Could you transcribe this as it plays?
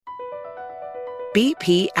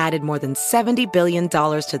BP added more than $70 billion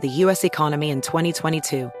to the U.S. economy in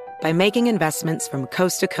 2022 by making investments from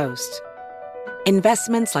coast to coast.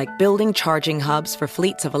 Investments like building charging hubs for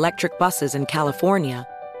fleets of electric buses in California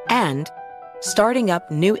and starting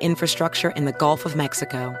up new infrastructure in the Gulf of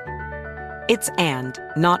Mexico. It's and,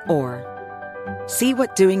 not or. See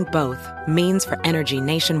what doing both means for energy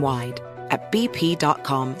nationwide at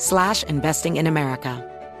bp.com/investing in America.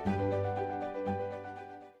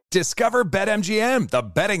 Discover BetMGM, the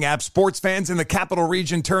betting app sports fans in the capital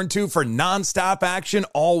region turn to for nonstop action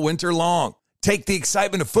all winter long. Take the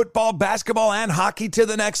excitement of football, basketball, and hockey to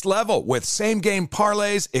the next level with same-game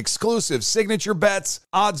parlays, exclusive signature bets,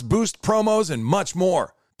 odds boost promos, and much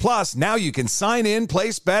more. Plus, now you can sign in,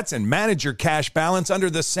 place bets, and manage your cash balance under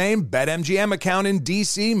the same BetMGM account in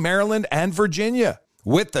D.C., Maryland, and Virginia.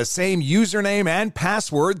 With the same username and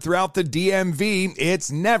password throughout the DMV,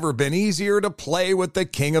 it's never been easier to play with the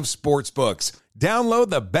king of sportsbooks. Download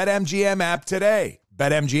the BetMGM app today.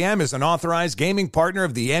 BetMGM is an authorized gaming partner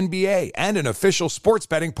of the NBA and an official sports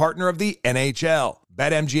betting partner of the NHL.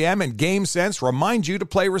 BetMGM and GameSense remind you to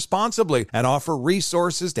play responsibly and offer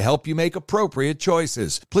resources to help you make appropriate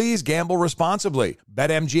choices. Please gamble responsibly.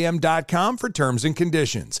 BetMGM.com for terms and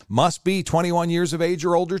conditions. Must be 21 years of age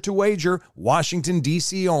or older to wager. Washington,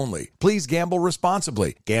 D.C. only. Please gamble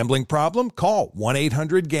responsibly. Gambling problem? Call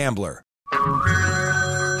 1-800-GAMBLER.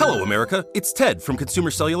 Hello, America. It's Ted from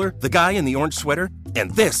Consumer Cellular, the guy in the orange sweater,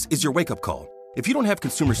 and this is your wake-up call. If you don't have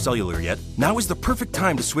Consumer Cellular yet, now is the perfect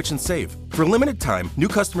time to switch and save. For a limited time, new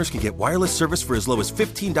customers can get wireless service for as low as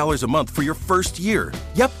 $15 a month for your first year.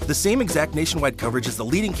 Yep, the same exact nationwide coverage as the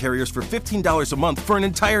leading carriers for $15 a month for an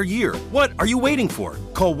entire year. What are you waiting for?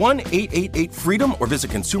 Call 1-888-FREEDOM or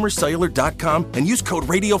visit ConsumerCellular.com and use code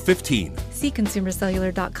RADIO15. See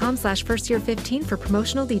ConsumerCellular.com/firstyear15 for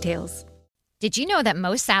promotional details. Did you know that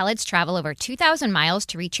most salads travel over 2,000 miles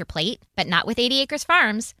to reach your plate? But not with 80 Acres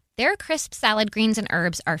Farms. Their crisp salad greens and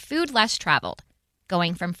herbs are food less traveled,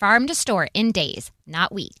 going from farm to store in days,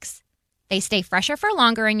 not weeks. They stay fresher for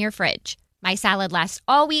longer in your fridge. My salad lasts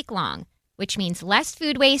all week long, which means less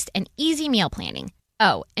food waste and easy meal planning.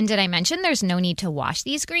 Oh, and did I mention there's no need to wash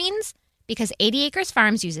these greens? Because 80 Acres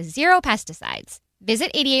Farms uses 0 pesticides.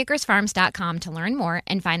 Visit 80acresfarms.com to learn more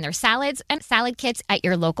and find their salads and salad kits at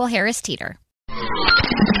your local Harris Teeter.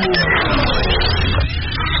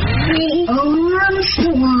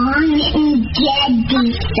 Armstrong and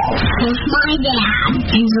Getty with my dad,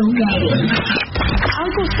 Uncle Getty.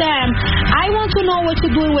 Uncle Sam, I want to know what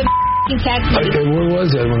you're doing with Texas. Okay, what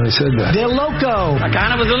was that when I said that? They're loco. I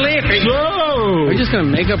kind of was a lippy. Whoa! We're just going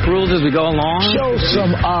to make up rules as we go along? Show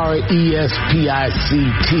some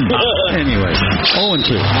RESPICT. Anyway, 0-2. I'll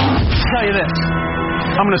tell you this.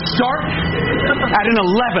 I'm going to start at an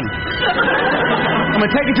 11. I'm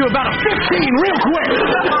going to take it to about a 15 real quick.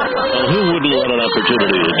 Who wouldn't want an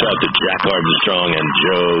opportunity to talk to Jack Armstrong and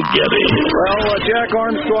Joe Getty? Well, Jack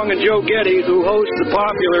Armstrong and Joe Getty, who host the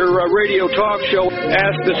popular radio talk show,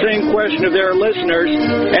 asked the same question of their listeners,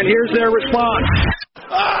 and here's their response.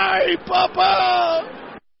 Hi, Papa!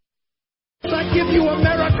 I give you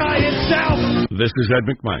America itself! This is Ed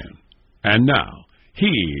McMahon. And now,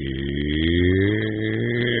 here's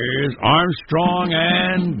Armstrong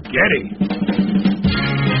and Getty.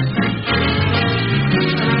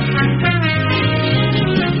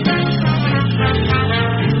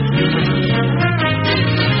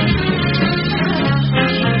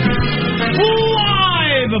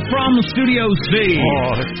 From Studio C.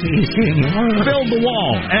 Build the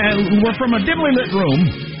Wall. We're from a dimly lit room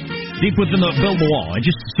deep within the Build the Wall. It's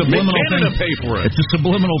just a subliminal thing. Pay for it. It's a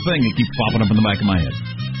subliminal thing that keeps popping up in the back of my head.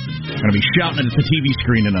 I'm going to be shouting at the TV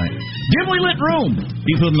screen tonight. Dimly lit room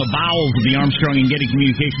deep within the bowels of the Armstrong and Getty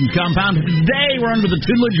Communications compound. Today we're under the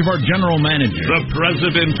tutelage of our general manager, The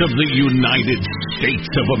President of the United States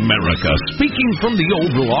of America, speaking from the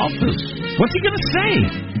Oval Office. What's he going to say?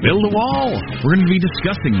 Build a wall. We're going to be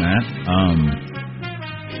discussing that.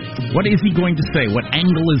 What is he going to say? What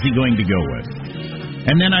angle is he going to go with?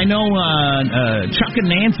 And then I know Chuck and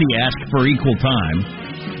Nancy asked for equal time.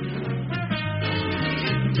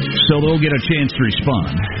 So they'll get a chance to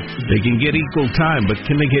respond. They can get equal time, but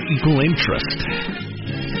can they get equal interest?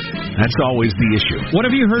 That's always the issue. What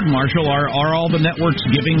have you heard, Marshall? Are all the networks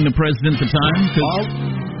giving the president the time?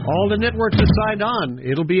 All the networks are signed on.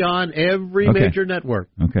 It'll be on every major network.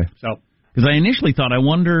 Okay. So, because I initially thought, I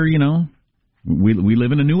wonder, we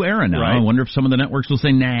live in a new era now. Right. I wonder if some of the networks will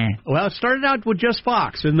say, nah. Well, it started out with just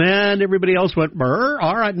Fox, and then everybody else went,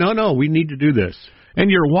 all right, no, we need to do this. And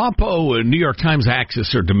your WAPO and New York Times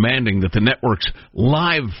Axis are demanding that the networks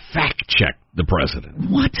live fact-check the president.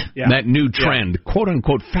 What? Yeah. That new trend,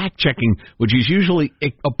 quote-unquote fact-checking, which is usually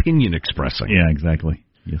opinion expressing. Yeah, exactly.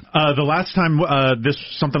 Yes. The last time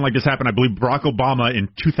something like this happened, I believe Barack Obama in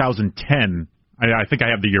 2010, I think I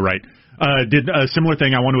have the year right, did a similar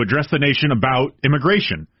thing. I want to address the nation about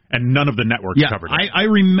immigration. And none of the networks covered it. I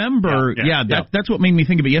remember, that's what made me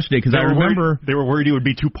think of it yesterday, because I remember... They were worried it would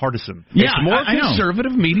be too partisan. Yeah, it's more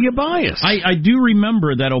conservative media bias. I do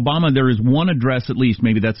remember that Obama, there is one address at least,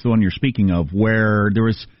 maybe that's the one you're speaking of, where there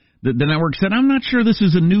was... The network said, I'm not sure this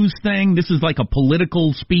is a news thing, this is like a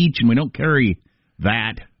political speech, and we don't carry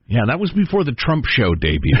that. Yeah, that was before the Trump show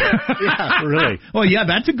debuted. Yeah, really. Well, yeah,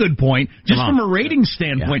 that's a good point. Just from a ratings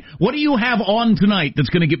standpoint, what do you have on tonight that's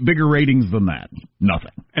going to get bigger ratings than that?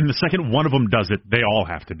 Nothing. And the second one of them does it, they all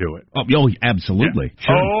have to do it. Oh, absolutely. Yeah.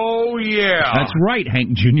 Sure. Oh, yeah. That's right,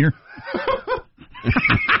 Hank Jr.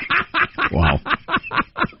 Wow.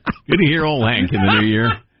 Good to hear old Hank in the new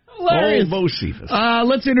year. Hilarious. Old Bocephus.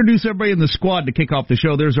 Let's introduce everybody in the squad to kick off the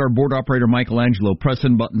show. There's our board operator, Michelangelo,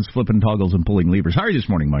 pressing buttons, flipping toggles, and pulling levers. How are you this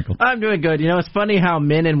morning, Michael? I'm doing good. You know, it's funny how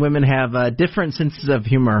men and women have different senses of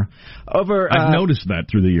humor. I've noticed that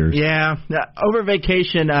through the years. Yeah. Over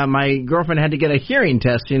vacation, my girlfriend had to get a hearing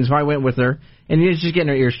test, and so I went with her, and she's just getting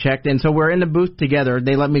her ears checked. And so we're in the booth together.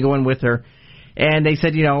 They let me go in with her. And they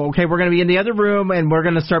said, okay, we're going to be in the other room, and we're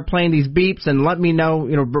going to start playing these beeps, and let me know,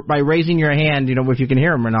 by raising your hand, if you can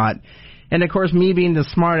hear them or not. And, of course, me being the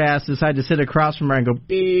smart ass decided to sit across from her and go,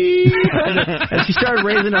 beep. And she started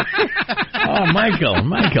raising her. Oh,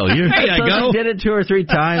 Michael, you She did it 2 or 3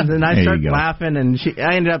 times, and I started laughing, and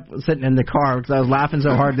I ended up sitting in the car because I was laughing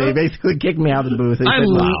so hard they basically kicked me out of the booth.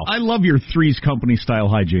 I love your Three's Company style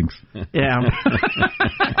hijinks. Yeah.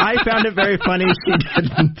 I found it very funny. She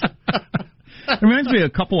didn't. It reminds me of a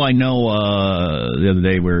couple I know the other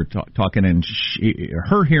day. We were talking, and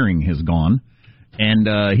her hearing has gone.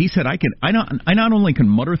 And he said, I not only can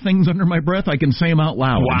mutter things under my breath, I can say them out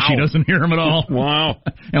loud. Wow. And she doesn't hear them at all. Wow.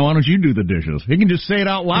 And why don't you do the dishes? He can just say it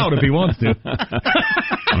out loud if he wants to. Why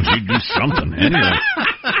don't you do something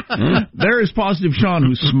anyway? There is Positive Sean,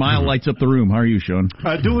 whose smile lights up the room. How are you, Sean?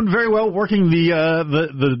 Doing very well, working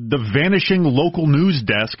the vanishing local news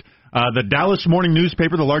desk. The Dallas Morning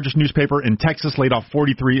Newspaper, the largest newspaper in Texas, laid off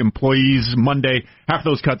 43 employees Monday. Half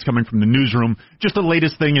those cuts coming from the newsroom. Just the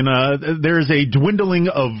latest thing, there is a dwindling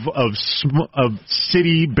of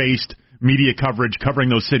city-based media coverage covering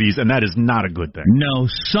those cities, and that is not a good thing. No,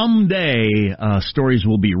 someday stories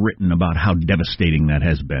will be written about how devastating that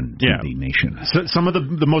has been to the nation. So, some of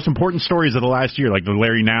the most important stories of the last year, like the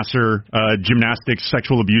Larry Nassar gymnastics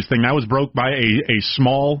sexual abuse thing, that was broke by a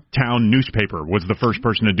small town newspaper, was the first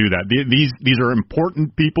person to do that. These are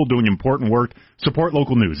important people doing important work. Support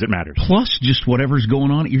local news. It matters. Plus just whatever's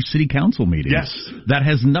going on at your city council meetings. Yes. That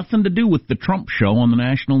has nothing to do with the Trump show on the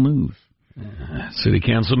national news. City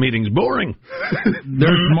council meetings boring.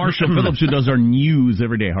 There's Marshall Phillips, who does our news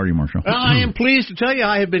every day. How are you, Marshall? I am pleased to tell you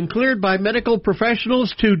I have been cleared by medical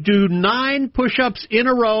professionals to do 9 push-ups in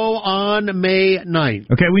a row on May 9th.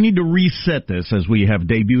 Okay, we need to reset this, as we have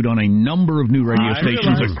debuted on a number of new radio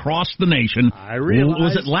stations across the nation. I realize.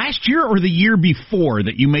 Was it last year or the year before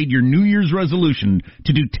that you made your New Year's resolution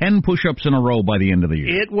to do 10 push-ups in a row by the end of the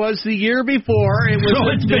year? It was the year before.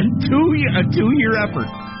 It's been a 2-year effort.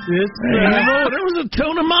 There was a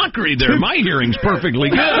tone of mockery there. My hearing's perfectly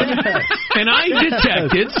good. And I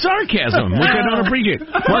detected sarcasm, which I don't appreciate.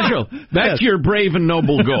 Marshall, that's your brave and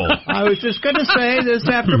noble goal. I was just going to say this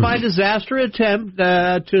after my disaster attempt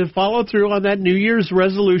to follow through on that New Year's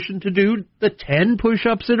resolution to do the 10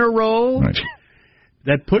 push-ups in a row. Right.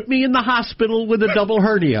 That put me in the hospital with a double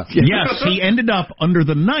hernia. Yes, he ended up under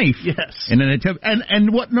the knife. Yes. In an attempt.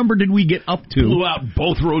 And what number did we get up to? Blew out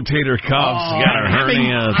both rotator cuffs, got a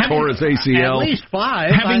hernia, tore his ACL. At least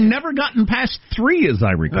 5. Having never gotten past 3, as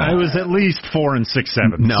I recall. It was at least 4 and 6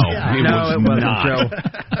 7. No, it wasn't,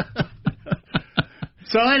 Joe.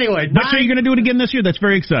 So anyway, but so you're going to do it again this year? That's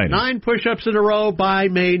very exciting. 9 push-ups in a row by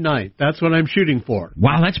May 9th. That's what I'm shooting for.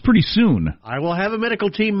 Wow, that's pretty soon. I will have a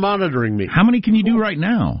medical team monitoring me. How many can you do right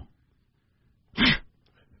now?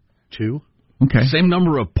 2. Okay. Same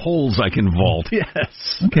number of poles I can vault.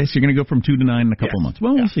 Yes. Okay, so you're going to go from 2 to 9 in a couple of months.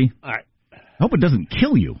 Well, we'll see. All right. I hope it doesn't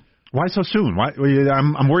kill you. Why so soon?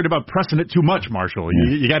 I'm worried about pressing it too much, Marshall.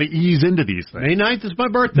 You got to ease into these things. May 9th is my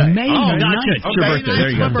birthday. May 9th. Gotcha.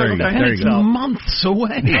 It's your birthday. There you go. Months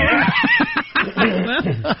away.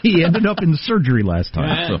 He ended up in surgery last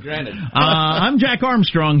time. Granted. I'm Jack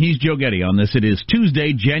Armstrong. He's Joe Getty on this. It is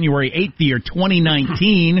Tuesday, January 8th, the year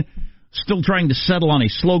 2019. still trying to settle on a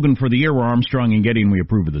slogan for the year. We're Armstrong and Getty, and we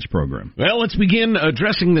approve of this program. Well, let's begin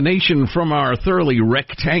addressing the nation from our thoroughly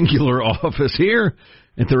rectangular office here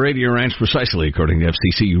at the Radio Ranch, precisely according to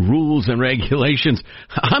FCC rules and regulations.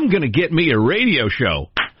 I'm going to get me a radio show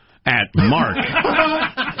at Mark.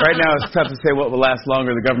 Right now, it's tough to say what will last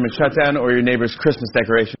longer, the government shutdown or your neighbor's Christmas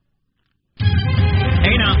decoration.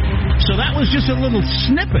 Hey, now, so that was just a little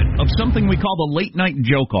snippet of something we call the late night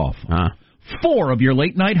joke off. 4 of your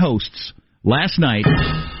late night hosts last night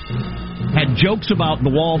had jokes about the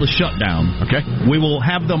wall, the shutdown. Okay. We will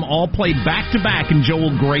have them all played back to back, and Joe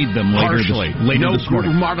will grade them later this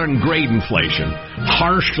morning. No modern grade inflation.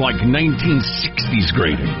 Harsh, like 1960s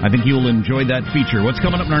grading. I think you'll enjoy that feature. What's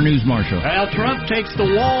coming up in our news, Marshall? Well, Trump takes the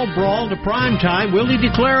wall brawl to prime time. Will he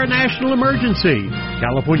declare a national emergency?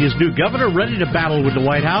 California's new governor ready to battle with the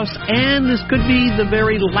White House, and this could be the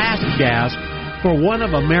very last gasp for one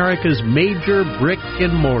of America's major brick and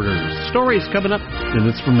mortars. Stories coming up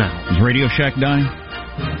minutes from now. Is Radio Shack dying?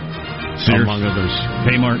 Sears, among others.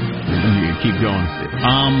 Kmart. Keep going.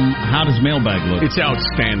 How does Mailbag look? It's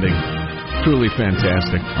outstanding. Truly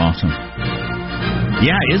fantastic. Awesome.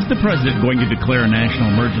 Yeah, is the president going to declare a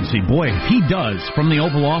national emergency? Boy, if he does, from the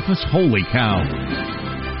Oval Office, holy cow.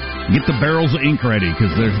 Get the barrels of ink ready, because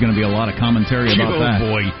there's going to be a lot of commentary about that.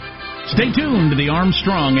 Oh, boy. Stay tuned to the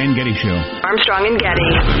Armstrong and Getty Show. Armstrong and Getty.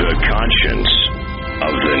 The conscience of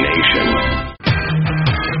the nation.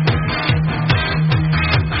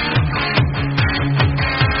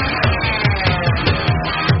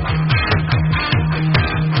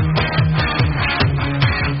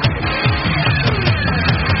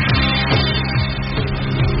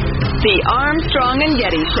 The Armstrong and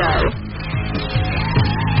Getty Show.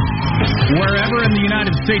 Wherever in the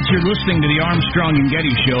United States you're listening to the Armstrong and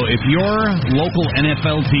Getty Show, if your local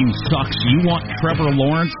NFL team sucks, you want Trevor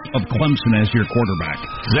Lawrence of Clemson as your quarterback.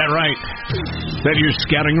 Is that right? Is that your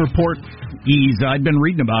scouting report? I'd been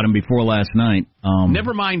reading about him before last night.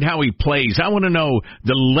 Never mind how he plays. I want to know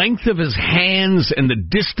the length of his hands and the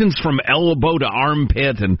distance from elbow to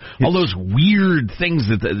armpit and all those weird things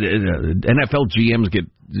that the NFL GMs get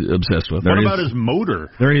obsessed with. What about his motor?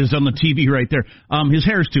 There he is on the TV right there. His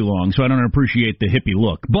hair's too long, so I don't appreciate the hippie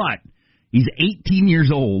look. But he's 18 years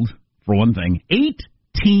old, for one thing.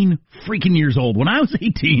 18 freaking years old. When I was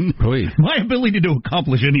 18, my ability to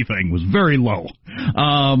accomplish anything was very low.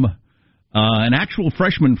 An actual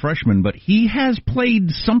freshman, but he has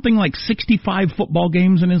played something like 65 football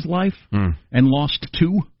games in his life and lost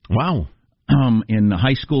 2. Wow. In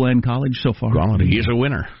high school and college so far. Quality. He's a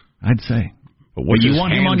winner, I'd say. But what you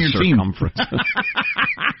want him on your team?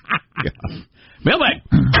 Yeah. Mailbag.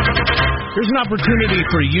 Here's an opportunity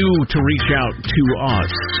for you to reach out to us.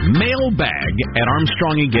 Mailbag at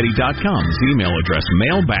ArmstrongandGetty.com is the email address.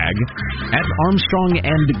 Mailbag at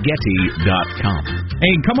ArmstrongandGetty.com.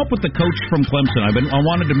 Hey, come up with the coach from Clemson. I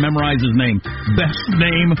wanted to memorize his name. Best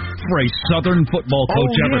name for a Southern football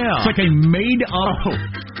coach ever. Yeah. It's like a made-up...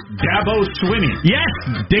 Dabo Swinney. Yes,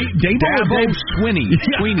 Dabo Swinney.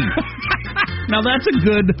 Sweeney. Now that's a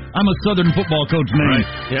good, I'm a Southern football coach name.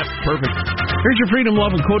 Right. Yep, perfect. Here's your freedom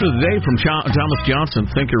loving quote of the day from Thomas Johnson,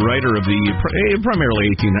 thinker, writer of the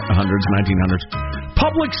primarily 1800s, 1900s.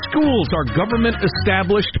 Public schools are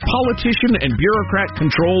government-established, politician and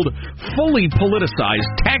bureaucrat-controlled, fully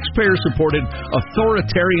politicized, taxpayer-supported,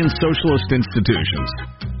 authoritarian socialist institutions.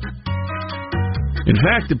 In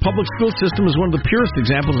fact, the public school system is one of the purest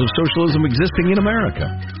examples of socialism existing in America.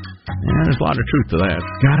 Yeah, there's a lot of truth to that.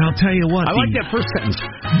 God, I'll tell you what. I like that first sentence.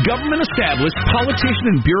 Government-established,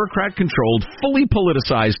 politician and bureaucrat-controlled, fully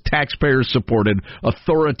politicized, taxpayer-supported,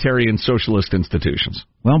 authoritarian socialist institutions.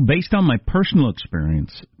 Well, based on my personal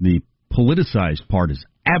experience, the politicized part is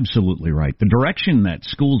absolutely right. The direction that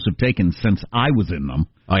schools have taken since I was in them,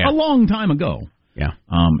 a long time ago,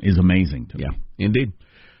 is amazing to me. Indeed.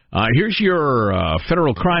 Here's your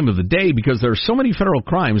federal crime of the day, because there are so many federal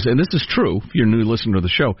crimes, and this is true if you're a new listener to the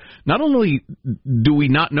show. Not only do we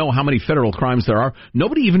not know how many federal crimes there are,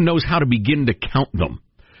 nobody even knows how to begin to count them.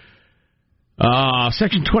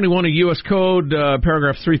 Section 21 of U.S. Code,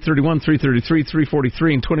 paragraph 331, 333,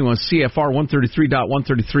 343, and 21 CFR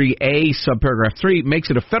 133.133A, subparagraph 3, makes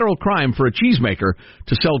it a federal crime for a cheesemaker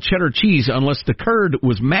to sell cheddar cheese unless the curd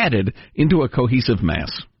was matted into a cohesive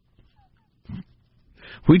mass.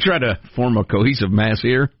 We try to form a cohesive mass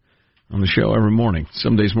here on the show every morning,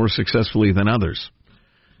 some days more successfully than others.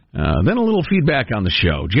 Then a little feedback on the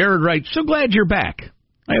show. Jared writes, so glad you're back.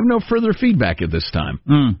 I have no further feedback at this time.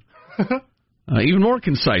 Even more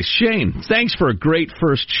concise. Shane, thanks for a great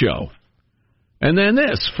first show. And then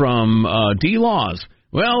this from D. Laws.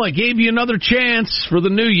 Well, I gave you another chance for the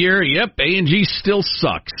new year. Yep, A&G still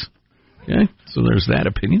sucks. Okay, so there's that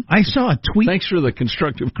opinion. I saw a tweet. Thanks for the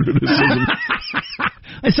constructive criticism.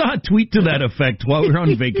 I saw a tweet to that effect while we were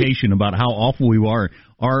on vacation about how awful we are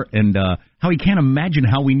and how he can't imagine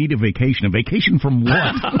how we need a vacation. A vacation from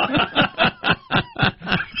what?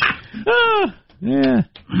 Yeah,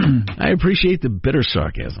 I appreciate the bitter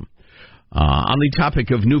sarcasm. On the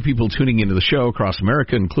topic of new people tuning into the show across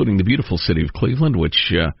America, including the beautiful city of Cleveland,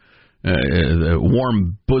 which the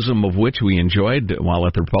warm bosom of which we enjoyed while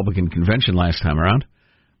at the Republican convention last time around.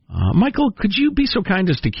 Michael, could you be so kind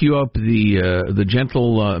as to cue up the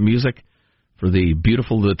gentle music for the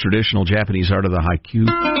traditional Japanese art of the haiku?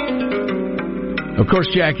 Of course,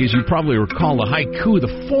 Jack, as you probably recall, the haiku,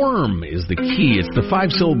 the form is the key. It's the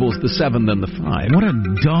 5 syllables, the 7, then the 5. What a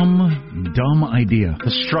dumb idea.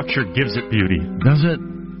 The structure gives it beauty. Does it?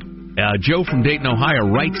 Joe from Dayton,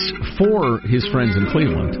 Ohio, writes for his friends in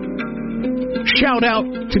Cleveland. Shout out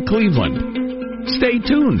to Cleveland. Stay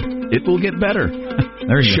tuned. It will get better.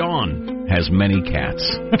 Sean has many cats.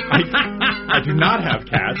 I do not have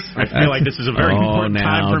cats. I feel like this is a very important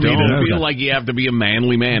time for me to... Don't feel like you have to be a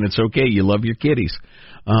manly man. It's okay. You love your kitties.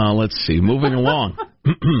 Let's see. Moving along.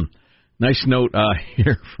 Nice note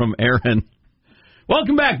here from Aaron.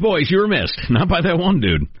 Welcome back, boys. You were missed. Not by that one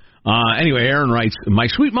dude. Anyway, Aaron writes, my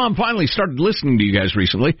sweet mom finally started listening to you guys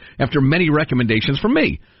recently after many recommendations from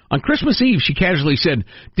me. On Christmas Eve, she casually said,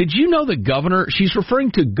 did you know the governor, she's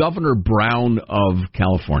referring to Governor Brown of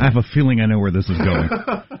California. I have a feeling I know where this is going.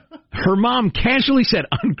 Her mom casually said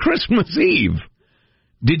on Christmas Eve,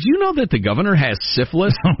 did you know that the governor has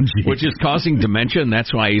syphilis, which is causing dementia, and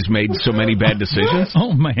that's why he's made so many bad decisions?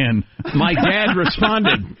 Oh, man. My dad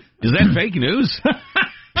responded, is that fake news?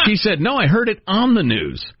 She said, no, I heard it on the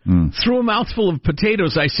news. Through a mouthful of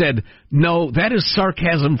potatoes, I said, no, that is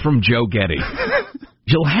sarcasm from Joe Getty.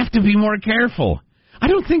 You'll have to be more careful. I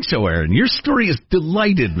don't think so, Aaron. Your story has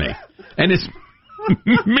delighted me. And it's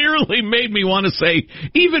merely made me want to say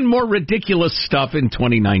even more ridiculous stuff in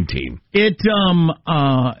 2019. It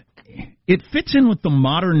fits in with the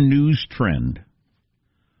modern news trend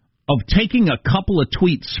of taking a couple of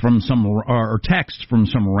tweets from or texts from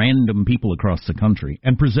some random people across the country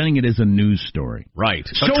and presenting it as a news story. Right.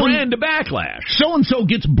 A trend, a backlash. So-and-so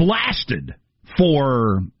gets blasted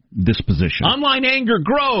for this position. Online anger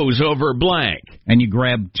grows over blank. And you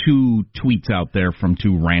grab 2 tweets out there from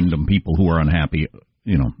 2 random people who are unhappy,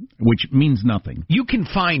 which means nothing. You can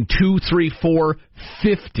find 2, 3, 4,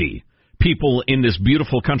 50 people in this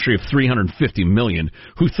beautiful country of 350 million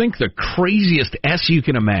who think the craziest S you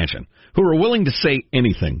can imagine, who are willing to say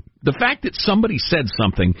anything. The fact that somebody said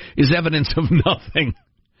something is evidence of nothing.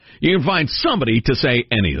 You can find somebody to say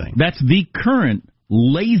anything. That's the current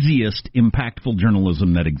laziest impactful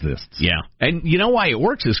journalism that exists. Yeah. And you know why it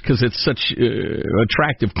works is because it's such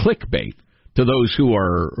attractive clickbait to those who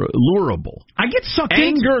are lurable. I get sucked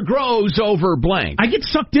Anger grows over blank. I get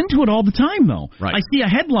sucked into it all the time, though. Right. I see a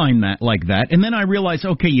headline like that, and then I realize,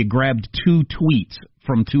 okay, you grabbed 2 tweets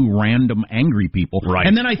from 2 random angry people. Right.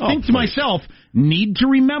 And then I think to myself, need to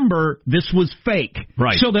remember this was fake.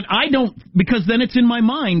 Right. So that I don't, because then it's in my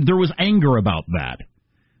mind, there was anger about that.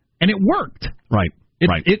 And it worked. Right.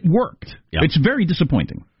 It worked. Yep. It's very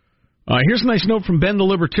disappointing. Here's a nice note from Ben the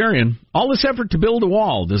Libertarian. All this effort to build a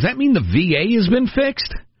wall, does that mean the VA has been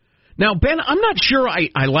fixed? Now, Ben, I'm not sure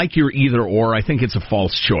I like your either or. I think it's a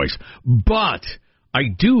false choice. But I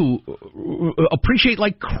do appreciate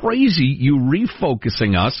like crazy you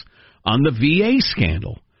refocusing us on the VA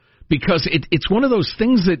scandal. Because it's one of those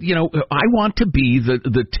things that, I want to be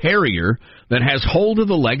the terrier that has hold of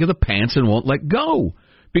the leg of the pants and won't let go.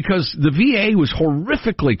 Because the VA was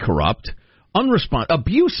horrifically corrupt,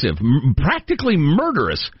 abusive, practically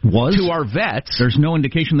murderous to our vets. There's no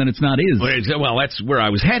indication that it's not is. Well, that's where I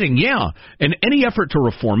was heading, yeah. And any effort to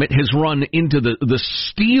reform it has run into the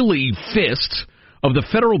steely fists of the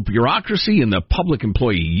federal bureaucracy and the public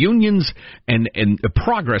employee unions, and the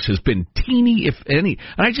progress has been teeny, if any.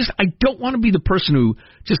 And I don't want to be the person who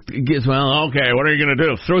just gets, well, okay, what are you going to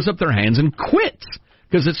do? Throws up their hands and quits,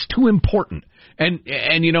 because it's too important. And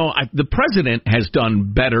the president has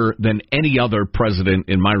done better than any other president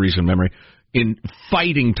in my recent memory in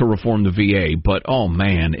fighting to reform the VA. But, oh,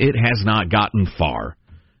 man, it has not gotten far.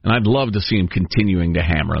 And I'd love to see him continuing to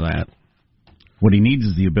hammer that. What he needs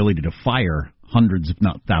is the ability to fire hundreds, if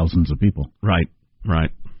not thousands of people. Right.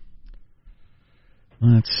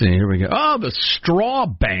 Let's see, here we go. Oh, the straw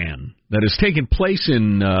ban that has taken place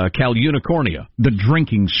in Cal Unicornia. The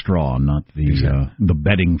drinking straw, not the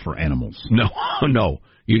bedding for animals. No.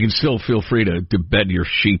 You can still feel free to bed your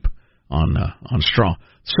sheep on straw.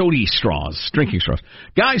 Sody straws, drinking straws.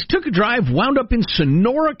 Guys, took a drive, wound up in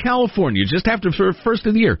Sonora, California, just after the first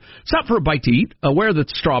of the year. Stopped for a bite to eat. Aware that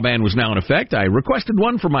the straw ban was now in effect, I requested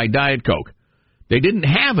one for my Diet Coke. They didn't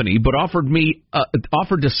have any, but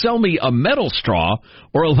offered to sell me a metal straw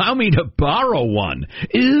or allow me to borrow one.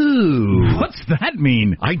 Ew. What's that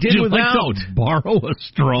mean? I did without. Like to borrow a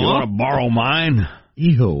straw? You want to borrow mine?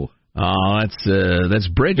 Ew. Oh, that's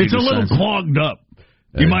Bridget. It's a little clogged up.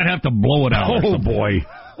 You might have to blow it out. Oh, boy.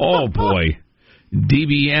 Oh, boy.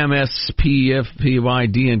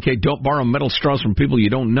 DBMSPFPYDNK. Don't borrow metal straws from people you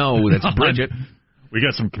don't know. That's Bridget. We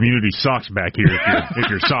got some community socks back here if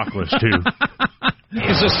you're sockless, too.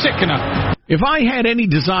 It's a sickener. If I had any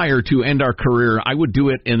desire to end our career, I would do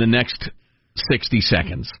it in the next 60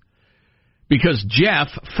 seconds. Because Jeff,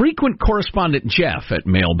 frequent correspondent Jeff at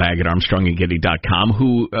mailbag@armstrongandgetty.com,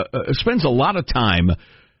 who spends a lot of time,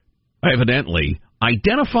 evidently,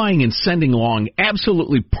 identifying and sending along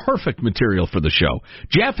absolutely perfect material for the show.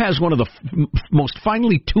 Jeff has one of the most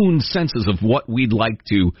finely tuned senses of what we'd like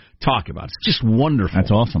to talk about. It's just wonderful.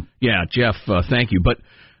 That's awesome. Yeah, Jeff, thank you. But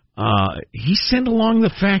he sent along the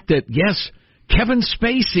fact that, yes, Kevin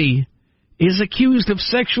Spacey is accused of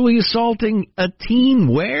sexually assaulting a teen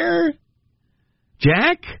where?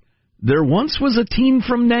 Jack, there once was a teen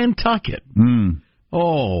from Nantucket.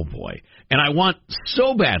 Oh, boy. And I want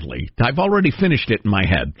so badly, I've already finished it in my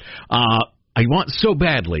head, I want so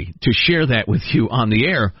badly to share that with you on the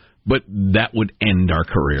air, but that would end our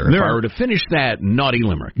career. If I were to finish that naughty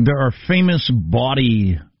limerick. There are famous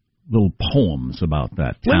bawdy little poems about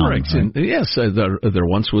that town. Limericks. Right? Yes, there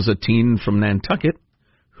once was a teen from Nantucket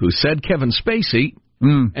who said Kevin Spacey,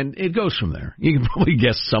 and it goes from there. You can probably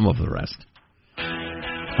guess some of the rest.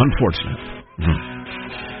 Unfortunate.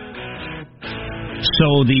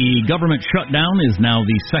 So the government shutdown is now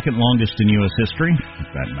the second longest in U.S. history,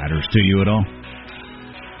 if that matters to you at all.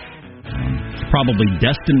 It's probably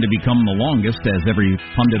destined to become the longest, as every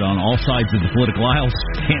pundit on all sides of the political aisle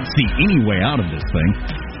can't see any way out of this thing.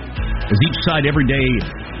 As each side every day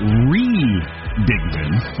digs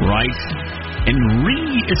in, right, and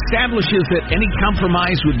re-establishes that any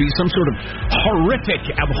compromise would be some sort of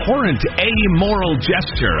horrific, abhorrent, amoral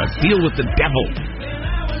gesture, a deal with the devil.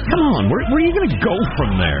 Come on, where are you going to go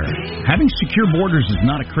from there? Having secure borders is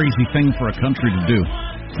not a crazy thing for a country to do.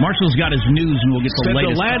 Marshall's got his news, and we'll get the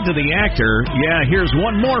latest. The lad to the actor, yeah, here's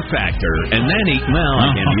one more factor. And then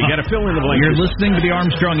again, you got to fill in the blanks. You're listening to the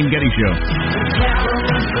Armstrong and Getty Show.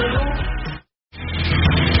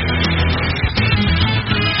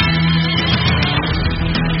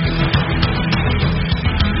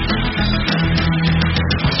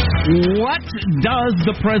 What does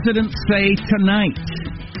the president say tonight?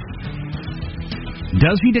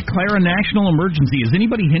 Does he declare a national emergency? Is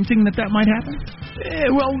anybody hinting that might happen?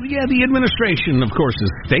 Well, yeah, the administration, of course, has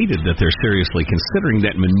stated that they're seriously considering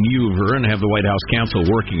that maneuver and have the White House counsel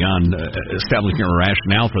working on establishing a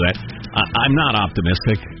rationale for that. I'm not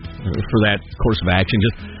optimistic for that course of action.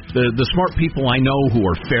 Just the smart people I know who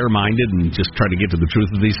are fair-minded and just try to get to the truth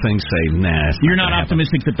of these things say, nah. You're not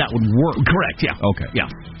optimistic that would work? Correct, yeah. Okay. Yeah.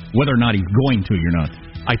 Whether or not he's going to, you're not.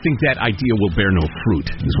 I think that idea will bear no fruit,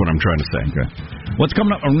 is what I'm trying to say. Okay. What's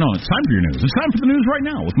coming up? Oh, no, it's time for your news. It's time for the news right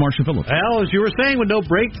now with Marcia Phillips. Well, as you were saying, with no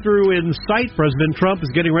breakthrough in sight, President Trump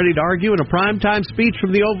is getting ready to argue in a primetime speech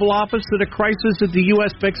from the Oval Office that a crisis at the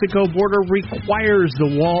U.S.-Mexico border requires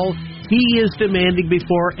the wall he is demanding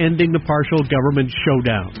before ending the partial government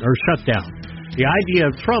shutdown. The idea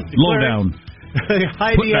of Trump declaring...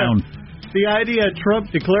 The idea of Trump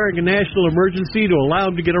declaring a national emergency to allow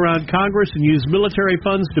him to get around Congress and use military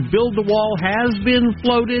funds to build the wall has been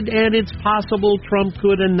floated, and it's possible Trump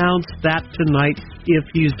could announce that tonight if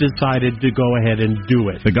he's decided to go ahead and do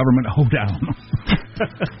it. The government hoedown.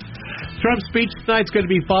 Trump's speech tonight's going to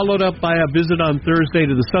be followed up by a visit on Thursday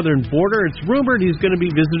to the southern border. It's rumored he's going to be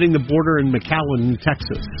visiting the border in McAllen,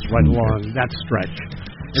 Texas, right along that stretch.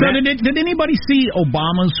 So did anybody see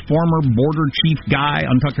Obama's former border chief guy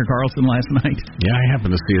on Tucker Carlson last night? Yeah, I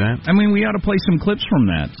happened to see that. I mean, we ought to play some clips from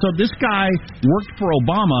that. So this guy worked for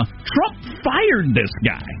Obama. Trump fired this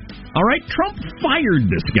guy. All right? Trump fired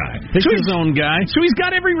this guy. Picked his own guy. So he's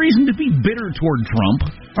got every reason to be bitter toward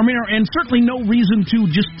Trump. I mean, and certainly no reason to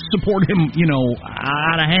just support him,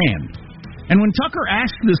 out of hand. And when Tucker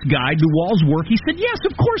asked this guy, do walls work, he said, yes,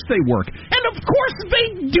 of course they work. And of course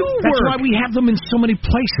they do work. That's why we have them in so many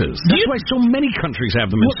places. That's why so many countries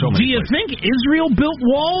have them in so many places. Do you think Israel built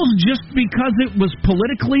walls just because it was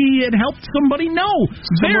politically, it helped somebody? No.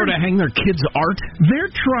 Somewhere to hang their kids' art?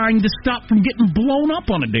 They're trying to stop from getting blown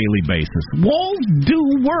up on a daily basis. Walls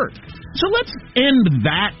do work. So let's end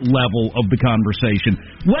that level of the conversation.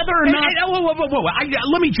 Whether or not...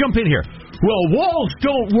 Let me jump in here. Well, walls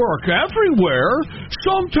don't work everywhere.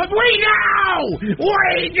 Sometimes... We know!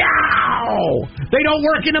 They don't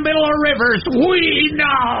work in the middle of rivers. We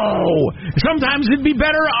know! Sometimes it'd be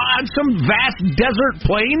better on some vast desert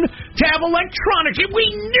plain to have electronics. We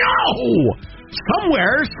know!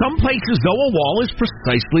 Somewhere, some places, though, a wall is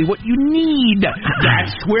precisely what you need.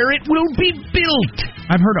 That's where it will be built.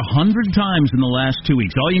 I've heard 100 times in the last 2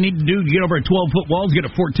 weeks, all you need to do to get over a 12-foot wall is get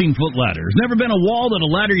a 14-foot ladder. There's never been a wall that a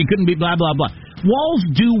ladder you couldn't be blah, blah, blah. Walls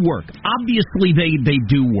do work. Obviously, they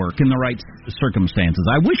do work in the right circumstances.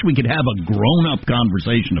 I wish we could have a grown-up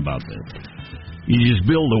conversation about this. You just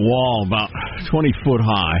build a wall about 20 foot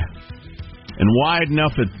high and wide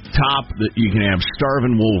enough at the top that you can have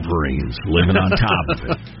starving wolverines living on top of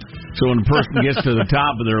it. So when a person gets to the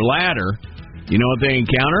top of their ladder, you know what they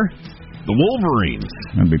encounter? The wolverines.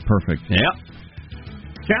 That'd be perfect. Yep.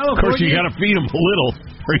 Of course, you got to feed them a little,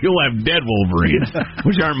 or you'll have dead wolverines,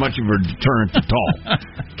 which aren't much of a deterrent at all.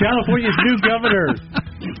 California's new governor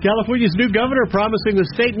promising the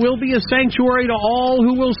state will be a sanctuary to all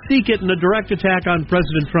who will seek it in a direct attack on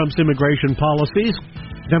President Trump's immigration policies.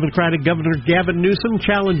 Democratic Governor Gavin Newsom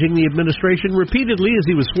challenging the administration repeatedly as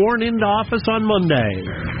he was sworn into office on Monday.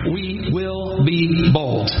 We will be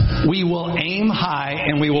bold. We will aim high,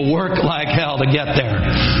 and we will work like hell to get there.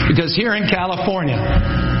 Because here in California,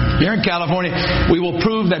 we will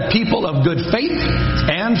prove that people of good faith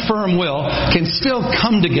and firm will can still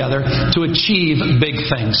come together to achieve big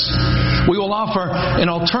things. We will offer an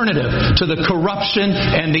alternative to the corruption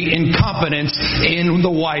and the incompetence in the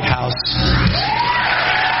White House.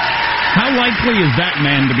 How likely is that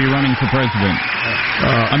man to be running for president?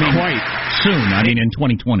 Quite soon. In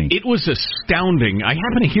 2020. It was astounding. I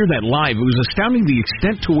happened to hear that live. It was astounding the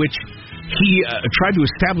extent to which he tried to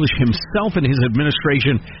establish himself and his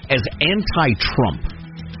administration as anti-Trump.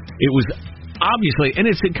 It was obviously, and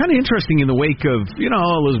it's kind of interesting in the wake of,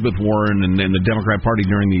 Elizabeth Warren and the Democrat Party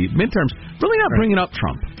during the midterms, really not bringing up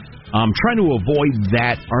Trump. Trying to avoid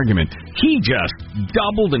that argument. He just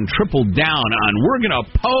doubled and tripled down on, we're going to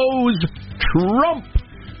oppose Trump.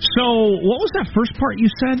 So, what was that first part you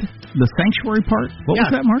said? The sanctuary part? What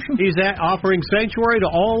was that, Marshall? He's offering sanctuary to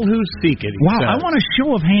all who seek it. Wow, I want a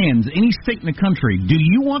show of hands. Any state in the country, do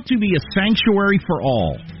you want to be a sanctuary for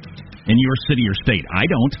all in your city or state? I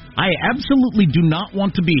don't. I absolutely do not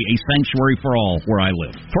want to be a sanctuary for all where I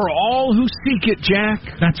live. For all who seek it, Jack.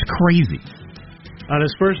 That's crazy. On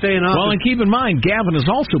his first day in office. Well, and keep in mind, Gavin has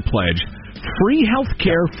also pledged free health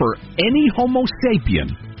care for any Homo sapien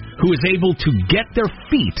who is able to get their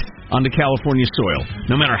feet onto California soil,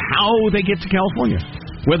 no matter how they get to California.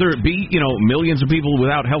 Whether it be, millions of people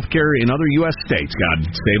without health care in other U.S. states, God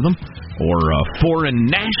save them, or foreign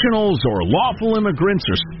nationals, or lawful immigrants,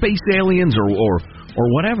 or space aliens, or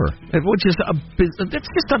whatever. Which is that's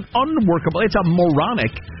just an unworkable, it's a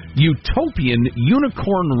moronic, utopian,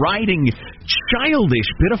 unicorn-riding, childish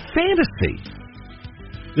bit of fantasy.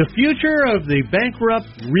 The future of the bankrupt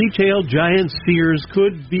retail giant Sears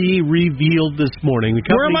could be revealed this morning.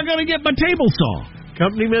 Where am I going to get my table saw?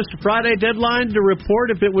 Company missed a Friday deadline to report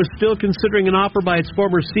if it was still considering an offer by its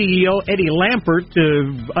former CEO, Eddie Lampert,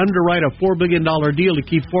 to underwrite a $4 billion deal to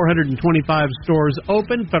keep 425 stores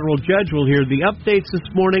open. Federal judge will hear the updates this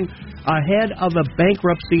morning ahead of a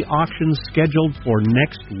bankruptcy auction scheduled for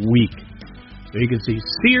next week. So you can see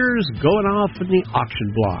Sears going off in the auction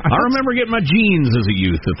block. I remember getting my jeans as a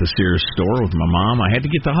youth at the Sears store with my mom. I had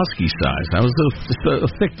to get the husky size. I was a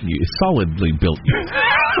thick, solidly built youth.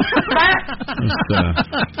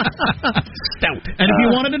 Stout. And if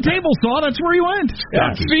you wanted a table saw, that's where you went.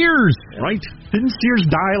 Sears. Right. Didn't Sears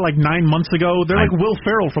die like 9 months ago? They're like Will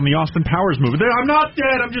Ferrell from the Austin Powers movie. I'm not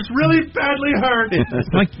dead. I'm just really badly hurt.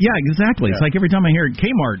 Exactly. It's like every time I hear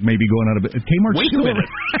Kmart maybe going out of it. Kmart. Wait a minute.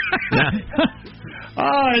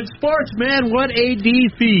 In sports, man, what a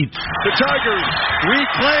defeat. The Tigers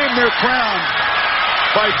reclaim their crown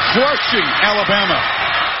by crushing Alabama.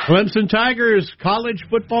 Clemson Tigers, college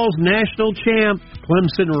football's national champ.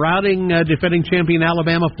 Clemson routing defending champion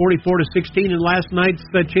Alabama 44-16 in last night's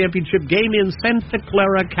championship game in Santa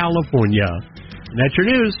Clara, California. And that's your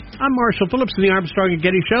news. I'm Marshall Phillips in the Armstrong and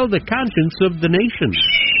Getty Show, the conscience of the nation.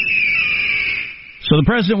 So the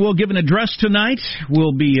president will give an address tonight.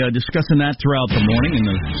 We'll be discussing that throughout the morning, and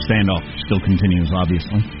the standoff still continues,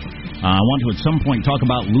 obviously. I want to, at some point, talk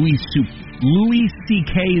about Louis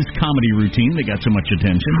C.K.'s comedy routine that got so much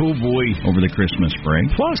attention. Oh, boy. Over the Christmas break.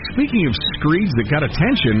 Plus, speaking of screeds that got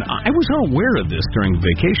attention, I was unaware of this during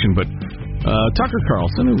vacation, but Tucker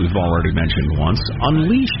Carlson, who we've already mentioned once,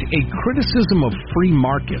 unleashed a criticism of free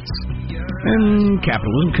markets and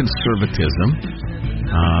capitalism, conservatism.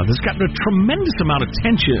 There's gotten a tremendous amount of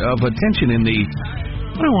attention in the,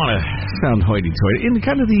 I don't want to sound hoity-toity, in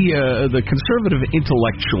kind of the conservative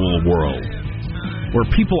intellectual world, where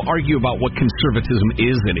people argue about what conservatism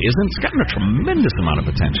is and isn't. It's gotten a tremendous amount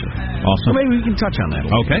of attention. Awesome. So maybe we can touch on that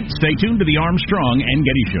a little. Okay. Stay tuned to the Armstrong and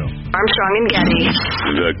Getty Show. Armstrong and Getty.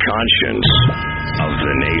 The conscience of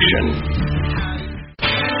the nation.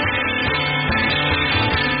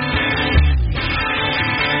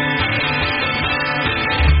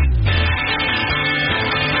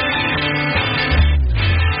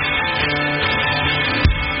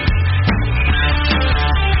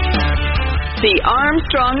 The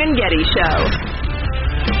Armstrong and Getty Show.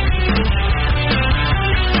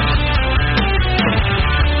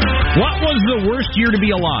 What was the worst year to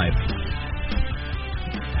be alive?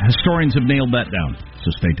 Historians have nailed that down,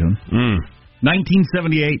 so stay tuned.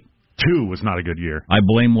 1978. 2 was not a good year. I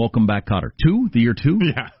blame Welcome Back, Kotter. 2? The year 2?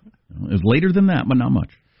 Yeah. It was later than that, but not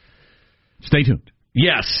much. Stay tuned.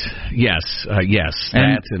 Yes.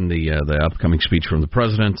 That and the upcoming speech from the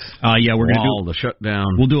president. Yeah, we're going to do the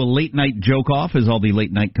shutdown. We'll do a late night joke off as all the late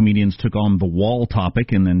night comedians took on the wall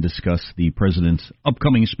topic, and then discuss the president's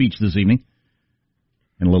upcoming speech this evening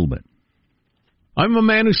in a little bit. I'm a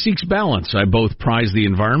man who seeks balance. I both prize the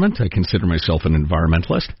environment. I consider myself an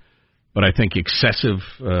environmentalist, but I think excessive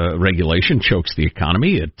regulation chokes the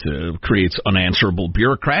economy. It creates unanswerable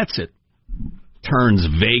bureaucrats. It turns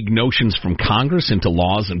vague notions from Congress into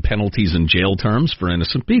laws and penalties and jail terms for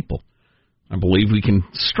innocent people. I believe we can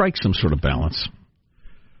strike some sort of balance.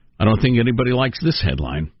 I don't think anybody likes this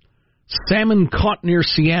headline. Salmon caught near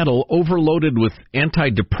Seattle overloaded with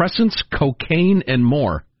antidepressants, cocaine, and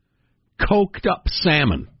more. Coked up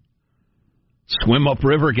salmon. Swim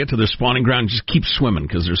upriver, get to their spawning ground, just keep swimming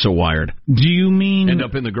because they're so wired. Do you mean... End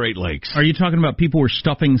up in the Great Lakes. Are you talking about people who are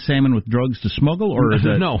stuffing salmon with drugs to smuggle, or is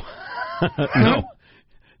it... No.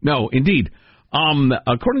 No, indeed.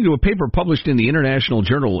 According to a paper published in the International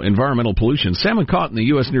Journal Environmental Pollution, salmon caught in the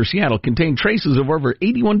U.S. near Seattle contained traces of over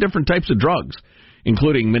 81 different types of drugs,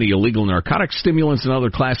 including many illegal narcotics, stimulants, and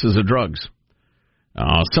other classes of drugs.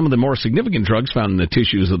 Some of the more significant drugs found in the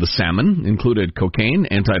tissues of the salmon included cocaine,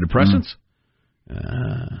 antidepressants,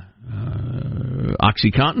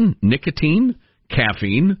 OxyContin, nicotine,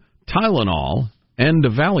 caffeine, Tylenol, and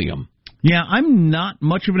Valium. Yeah, I'm not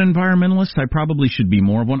much of an environmentalist. I probably should be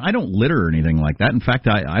more of one. I don't litter or anything like that. In fact,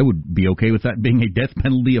 I would be okay with that being a death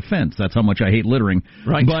penalty offense. That's how much I hate littering.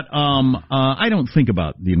 Right. But I don't think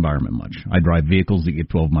about the environment much. I drive vehicles that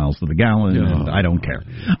get 12 miles to the gallon, and I don't care,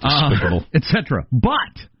 etc.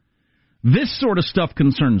 But this sort of stuff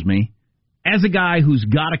concerns me as a guy who's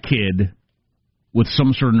got a kid with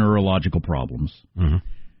some sort of neurological problems. Mm-hmm.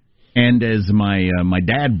 And as my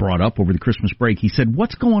dad brought up over the Christmas break, he said,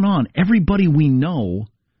 what's going on? Everybody we know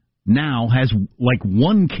now has like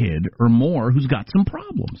one kid or more who's got some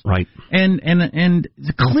problems. Right. And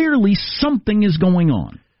clearly something is going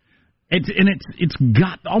on. It's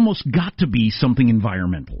almost got to be something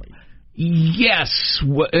environmentally. Yes,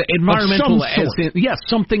 environmental, yes,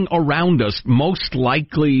 something around us, most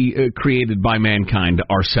likely created by mankind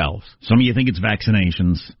ourselves. Some of you think it's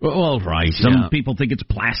vaccinations. Well, right. Some people think it's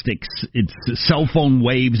plastics, it's cell phone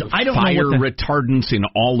waves. I don't know. Fire retardants in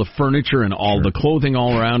all the furniture and all the clothing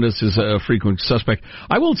all around us is a frequent suspect.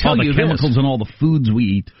 I will tell you this. All the chemicals in all the foods we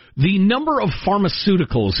eat. The number of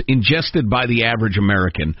pharmaceuticals ingested by the average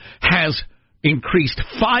American has increased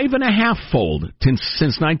 5.5-fold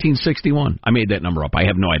since 1961. I made that number up. I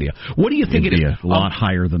have no idea. What do you think it is? A lot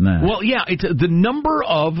higher than that. Well, yeah, it's the number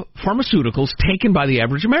of pharmaceuticals taken by the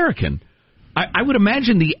average American. I would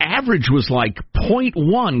imagine the average was like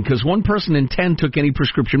 0.1 because 1 person in 10 took any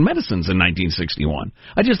prescription medicines in 1961.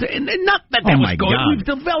 Not that was good. God. We've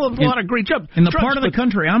developed a lot of great jobs. In the part of the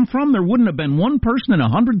country I'm from, there wouldn't have been 1 person in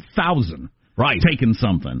 100,000. Right. Taking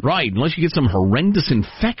something. Right, unless you get some horrendous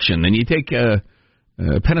infection, then you take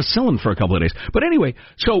penicillin for a couple of days. But anyway,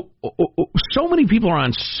 so many people are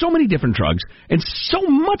on so many different drugs, and so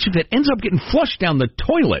much of it ends up getting flushed down the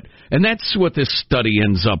toilet. And that's what this study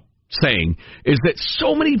ends up saying, is that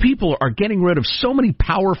so many people are getting rid of so many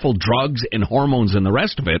powerful drugs and hormones and the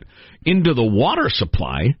rest of it into the water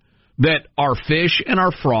supply that our fish and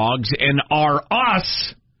our frogs and our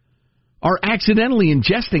us are accidentally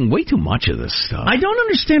ingesting way too much of this stuff. I don't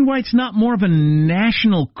understand why it's not more of a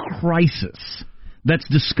national crisis that's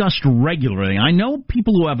discussed regularly. I know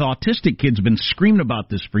people who have autistic kids have been screaming about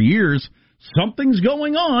this for years. Something's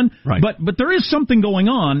going on, right. but there is something going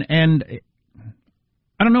on, and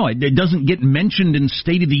I don't know, it doesn't get mentioned in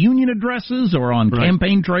State of the Union addresses or on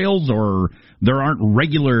campaign trails, or there aren't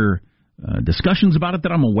regular discussions about it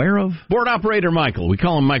that I'm aware of. Board operator Michael, we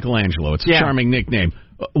call him Michelangelo. It's a charming nickname.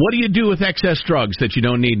 What do you do with excess drugs that you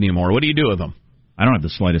don't need anymore? What do you do with them? I don't have the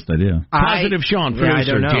slightest idea. Positive Sean,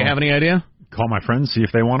 producer. Do you have any idea? Call my friends, see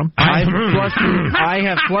if they want them. I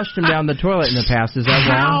have flushed them down the toilet in the past. Is that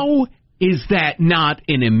How wrong? is that not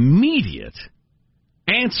an immediate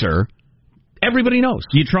answer? Everybody knows.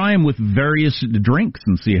 You try them with various drinks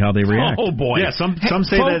and see how they react. Oh, boy. Yeah, some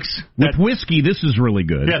say folks, with whiskey, this is really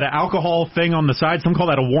good. Yeah, the alcohol thing on the side, some call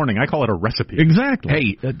that a warning. I call it a recipe.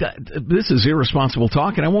 Exactly. Hey, this is irresponsible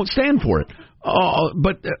talk, and I won't stand for it.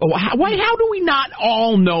 But how do we not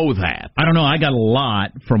all know that? I don't know. I got a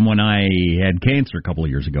lot from when I had cancer a couple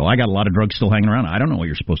of years ago. I got a lot of drugs still hanging around. I don't know what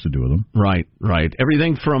you're supposed to do with them. Right.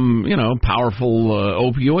 Everything from, powerful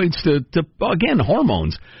opioids to again,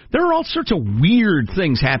 hormones. There are all sorts of weird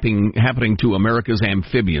things happening to America's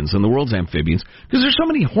amphibians and the world's amphibians because there's so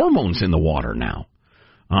many hormones in the water now.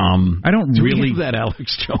 I don't really that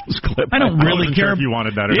Alex Jones clip. I don't really care if you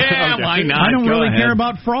wanted that. Or yeah, okay. why not? I don't really care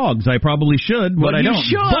about frogs. I probably should, but I don't.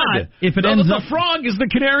 You should. But if it ends up the frog is the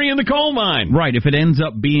canary in the coal mine. Right. If it ends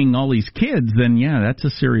up being all these kids, then yeah, that's a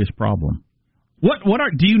serious problem.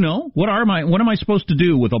 Do you know? What am I supposed to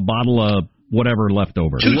do with a bottle of whatever left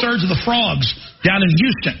over? 2/3 of the frogs down in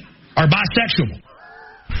Houston are bisexual.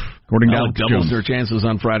 According to Alex doubles Jones. their chances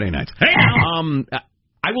on Friday nights. Hey,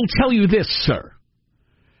 I will tell you this, sir.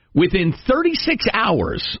 Within 36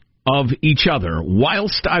 hours of each other,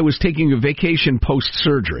 whilst I was taking a vacation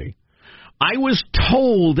post-surgery, I was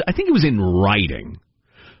told, I think it was in writing,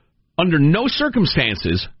 under no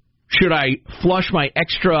circumstances should I flush my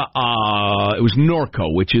extra, it was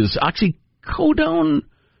Norco, which is oxycodone.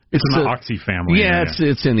 It's in the Oxy family. Yeah,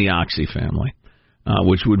 it's in the Oxy family,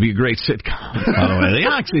 which would be a great sitcom, by the way, the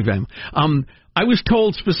Oxy family. I was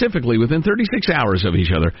told specifically within 36 hours of each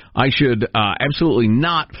other, I should absolutely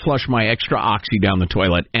not flush my extra Oxy down the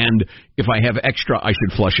toilet, and if I have extra, I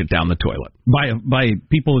should flush it down the toilet. By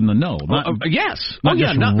people in the know. Yes. Not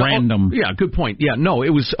just random. Yeah, good point. Yeah, no,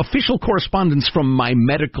 it was official correspondence from my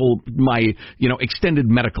extended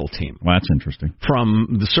medical team. Well, that's interesting.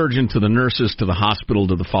 From the surgeon to the nurses to the hospital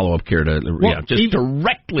to the follow-up care to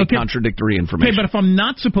directly contradictory information. Okay, but if I'm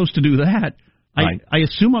not supposed to do that, right. I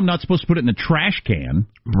assume I'm not supposed to put it in the trash can.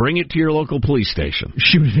 Bring it to your local police station.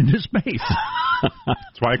 Shoot it into space.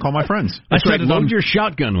 That's why I call my friends. That's right. Load your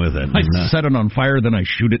shotgun with it. I set it on fire, then I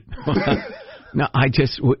shoot it. No, I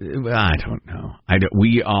don't know.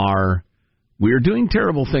 We are doing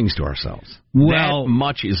terrible things to ourselves. Well, that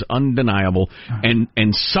much is undeniable. And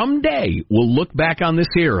someday we'll look back on this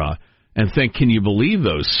era and think, can you believe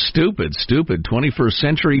those stupid 21st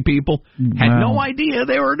century people had no idea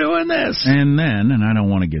they were doing this? And I don't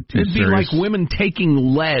want to get too serious. It'd be like women taking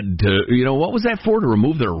lead to, what was that for, to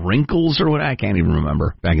remove their wrinkles or what? I can't even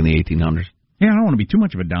remember, back in the 1800s. Yeah, I don't want to be too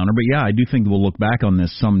much of a downer, but yeah, I do think we'll look back on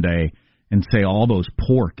this someday and say all those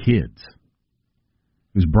poor kids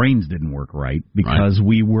whose brains didn't work right because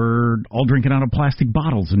we were all drinking out of plastic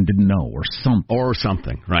bottles and didn't know, or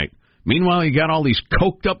something. Right. Meanwhile, you got all these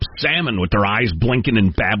coked up salmon with their eyes blinking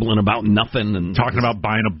and babbling about nothing and talking about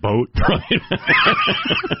buying a boat.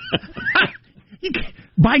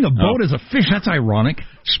 Buying a boat as a fish, that's ironic.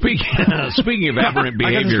 Speaking of aberrant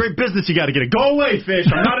behavior. I got this great business you got to get it. Go away, fish.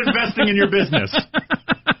 I'm not investing in your business.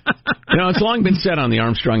 It's long been said on the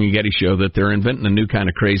Armstrong and Getty show that they're inventing a new kind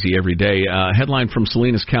of crazy every day. Headline from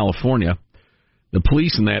Salinas, California. The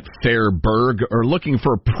police in that fair burg are looking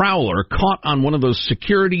for a prowler caught on one of those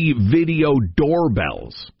security video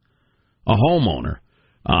doorbells. A homeowner.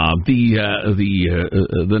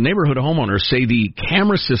 The neighborhood homeowners say the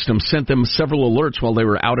camera system sent them several alerts while they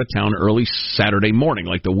were out of town early Saturday morning,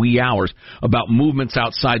 like the wee hours, about movements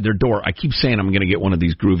outside their door. I keep saying I'm going to get one of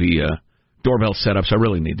these groovy doorbell setups. I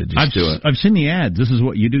really need to just do it. I've seen the ads. This is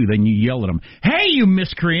what you do. Then you yell at them, "Hey, you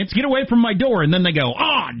miscreants, get away from my door!" And then they go,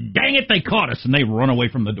 "Oh, dang it, they caught us!" And they run away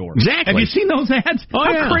from the door. Exactly. Have you seen those ads? Oh,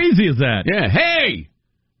 How crazy is that? Yeah. Hey,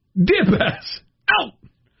 dip us out.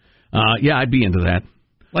 Yeah, I'd be into that.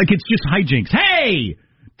 Like it's just hijinks. Hey,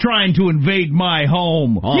 trying to invade my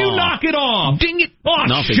home. You knock it off. Ding it.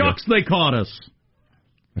 Oh, shucks, they caught us.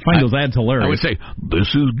 I find those ads hilarious. I would say,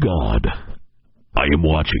 this is God. I am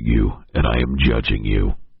watching you, and I am judging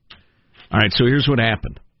you. All right, so here's what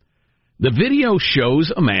happened. The video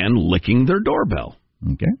shows a man licking their doorbell.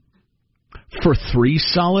 Okay. For 3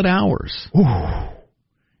 solid hours. Ooh.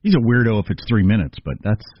 He's a weirdo if it's 3 minutes, but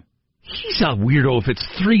that's... He's a weirdo if it's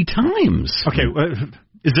 3 times. Okay,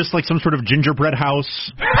 is this like some sort of gingerbread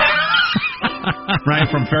house? Right,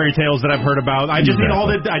 from fairy tales that I've heard about. I just need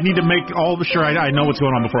I need to make sure I know what's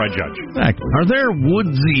going on before I judge. Exactly. Are there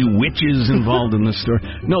woodsy witches involved in this story?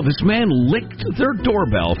 No, this man licked their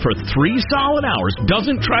doorbell for 3 solid hours,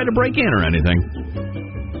 doesn't try to break in or anything.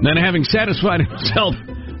 Then having satisfied himself,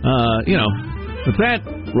 with that,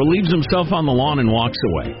 relieves himself on the lawn and walks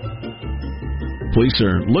away. Police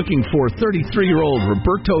are looking for 33-year-old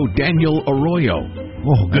Roberto Daniel Arroyo.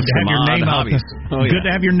 Oh, good to have your name out there. Oh, yeah. Good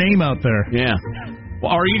to have your name out there. Yeah.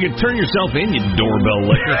 Well, or you can turn yourself in, you doorbell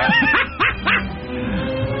licker.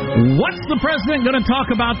 What's the president going to talk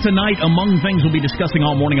about tonight among things we'll be discussing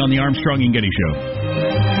all morning on the Armstrong and Getty Show?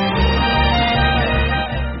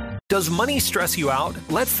 Does money stress you out?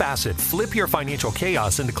 Let Facet flip your financial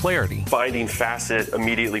chaos into clarity. Finding Facet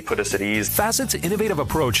immediately put us at ease. Facet's innovative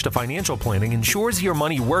approach to financial planning ensures your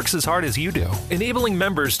money works as hard as you do, enabling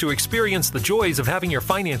members to experience the joys of having your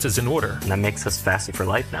finances in order. And that makes us Facet for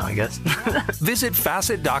life now, I guess. Visit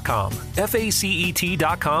Facet.com,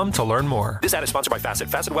 FACET.com to learn more. This ad is sponsored by Facet.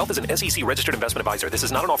 Facet Wealth is an SEC registered investment advisor. This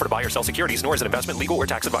is not an offer to buy or sell securities, nor is it investment, legal, or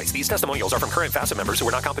tax advice. These testimonials are from current Facet members who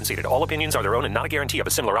are not compensated. All opinions are their own and not a guarantee of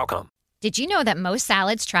a similar outcome. Did you know that most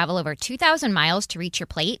salads travel over 2,000 miles to reach your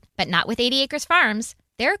plate? But not with 80 Acres Farms.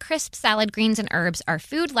 Their crisp salad greens and herbs are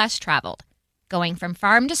food less traveled, going from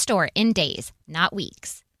farm to store in days, not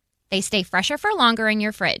weeks. They stay fresher for longer in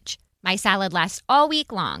your fridge. My salad lasts all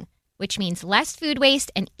week long, which means less food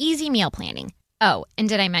waste and easy meal planning. Oh, and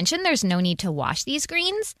did I mention there's no need to wash these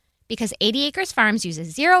greens? Because 80 Acres Farms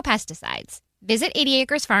uses 0 pesticides. Visit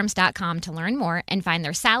 80acresfarms.com to learn more and find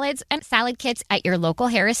their salads and salad kits at your local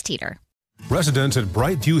Harris Teeter. Residents at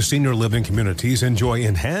Brightview Senior Living Communities enjoy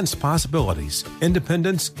enhanced possibilities,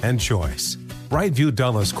 independence, and choice. Brightview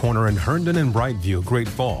Dulles Corner in Herndon and Brightview, Great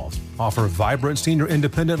Falls, offer vibrant senior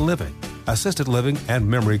independent living, assisted living, and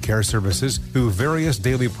memory care services through various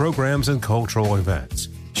daily programs and cultural events.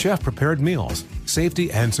 Chef-prepared meals,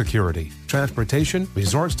 safety and security, transportation,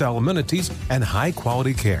 resort-style amenities, and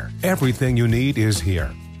high-quality care. Everything you need is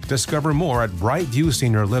here. Discover more at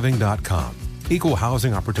brightviewseniorliving.com. Equal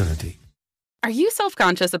housing opportunity. Are you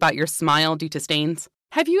self-conscious about your smile due to stains?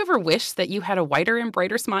 Have you ever wished that you had a whiter and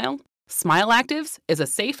brighter smile? Smile Actives is a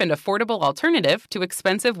safe and affordable alternative to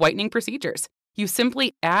expensive whitening procedures. You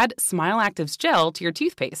simply add Smile Actives gel to your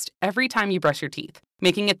toothpaste every time you brush your teeth,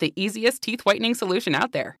 making it the easiest teeth whitening solution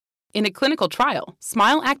out there. In a clinical trial,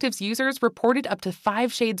 Smile Actives users reported up to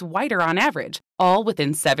 5 shades whiter on average, all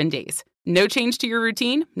within 7 days. No change to your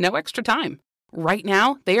routine, no extra time. Right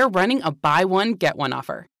now, they are running a buy one, get one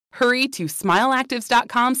offer. Hurry to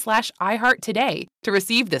smileactives.com/iHeart today to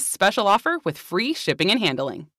receive this special offer with free shipping and handling.